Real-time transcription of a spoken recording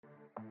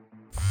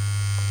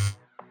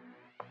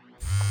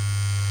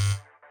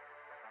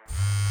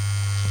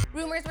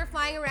Rumors were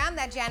flying around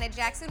that Janet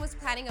Jackson was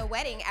planning a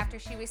wedding after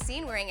she was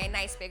seen wearing a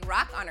nice big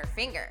rock on her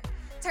finger.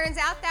 Turns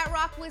out that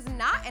rock was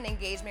not an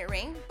engagement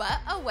ring, but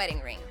a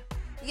wedding ring.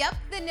 Yup,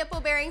 the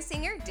nipple-bearing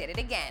singer did it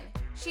again.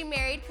 She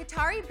married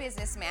Qatari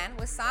businessman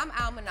Wissam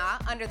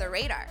Al-Manah under the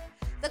radar.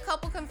 The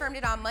couple confirmed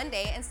it on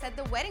Monday and said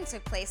the wedding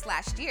took place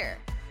last year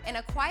in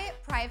a quiet,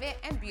 private,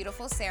 and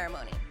beautiful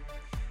ceremony.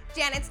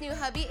 Janet's new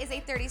hubby is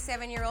a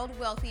 37-year-old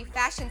wealthy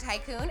fashion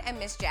tycoon, and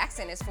Miss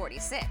Jackson is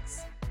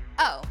 46.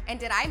 Oh, and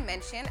did I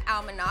mention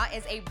Al-Manah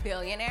is a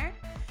billionaire?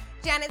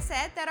 Janet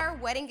said that our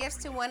wedding gifts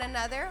to one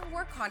another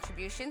were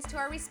contributions to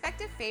our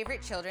respective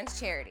favorite children's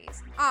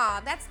charities.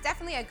 Aw, that's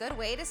definitely a good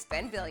way to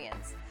spend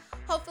billions.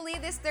 Hopefully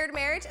this third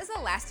marriage is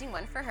a lasting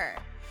one for her.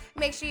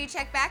 Make sure you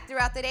check back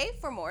throughout the day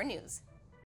for more news.